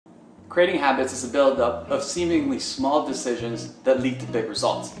Creating habits is a build-up of seemingly small decisions that lead to big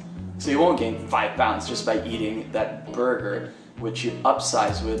results. So you won't gain 5 pounds just by eating that burger, which you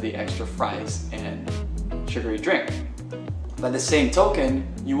upsize with the extra fries and sugary drink. By the same token,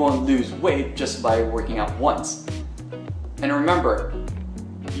 you won't lose weight just by working out once. And remember,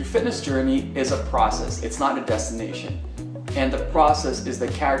 your fitness journey is a process, it's not a destination. And the process is the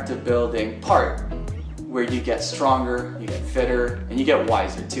character building part where you get stronger, you get fitter, and you get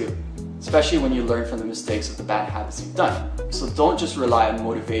wiser too. Especially when you learn from the mistakes of the bad habits you've done. So don't just rely on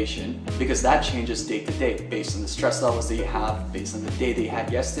motivation, because that changes day to day based on the stress levels that you have, based on the day that you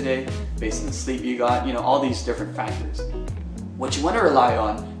had yesterday, based on the sleep you got, all these different factors. What you want to rely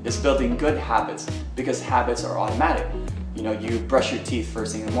on is building good habits, because habits are automatic. You brush your teeth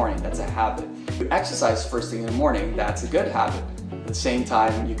first thing in the morning, that's a habit. You exercise first thing in the morning, that's a good habit. At the same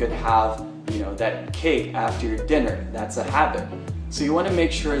time, you could have that cake after your dinner, that's a habit. So you want to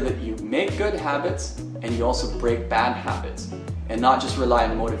make sure that you make good habits and you also break bad habits and not just rely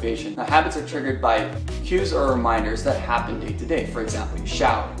on motivation. Now, habits are triggered by cues or reminders that happen day to day. For example, you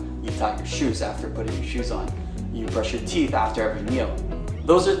shower, you tie your shoes after putting your shoes on, you brush your teeth after every meal.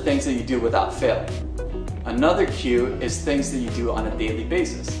 Those are things that you do without fail. Another cue is things that you do on a daily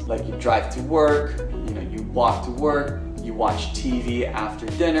basis, like you drive to work, you walk to work, you watch TV after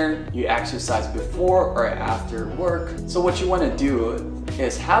dinner, you exercise before or after work. So what you want to do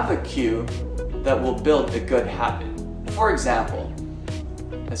is have a cue that will build a good habit. For example,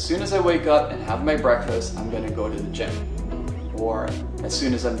 as soon as I wake up and have my breakfast, I'm going to go to the gym. Or as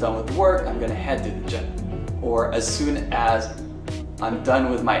soon as I'm done with work, I'm going to head to the gym. Or as soon as I'm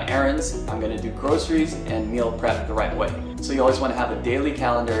done with my errands, I'm going to do groceries and meal prep the right way. So you always want to have a daily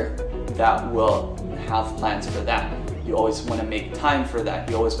calendar that will have plans for that. You always want to make time for that.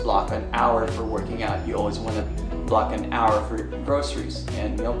 You always block an hour for working out. You always want to block an hour for groceries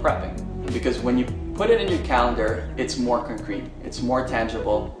and meal prepping. Because when you put it in your calendar, it's more concrete, it's more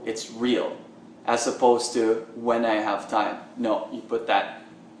tangible, it's real, as opposed to when I have time. No, you put that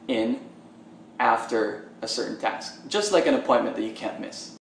in after a certain task, just like an appointment that you can't miss.